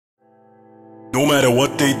No matter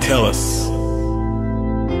what they tell us,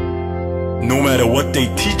 no matter what they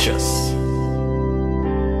teach us,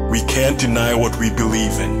 we can't deny what we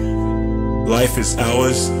believe in. Life is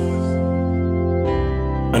ours,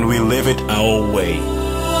 and we live it our way.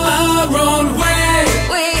 Our own way.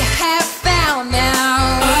 We have found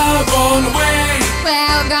now Our own way.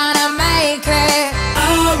 we're gonna make it.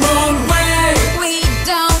 Our own way. We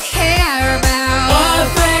don't care about What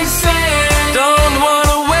they say. Don't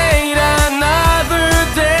wanna wait another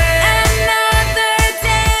day. another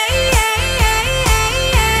day.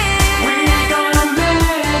 We gonna make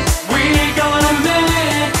it. We gonna make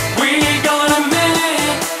it. We gonna make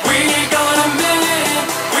it. We gonna make it.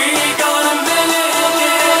 We gonna make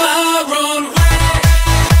it. Our own way.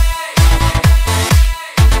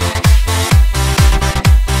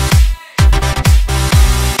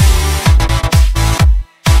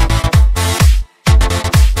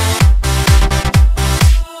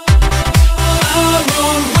 Our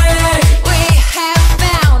own way. We have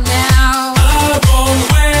found now Our own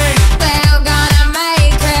way. we're gonna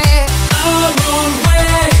make it. Our own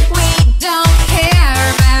way. We don't care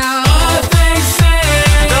about What they say.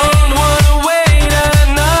 Don't wanna wait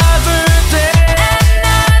another day.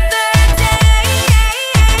 another day.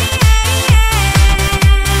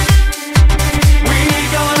 We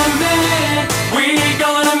gonna make it. We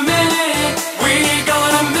gonna make it. We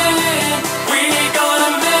gonna make it. We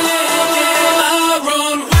gonna make it. Our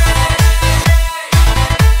own way.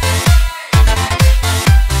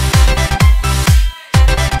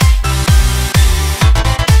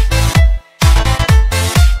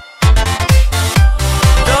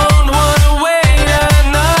 Don't wanna wait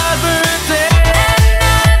another day.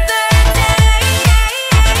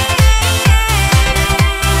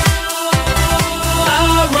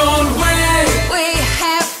 Our own way. We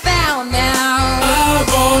have found now Our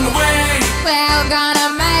own way. we're gonna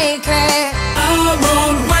make it.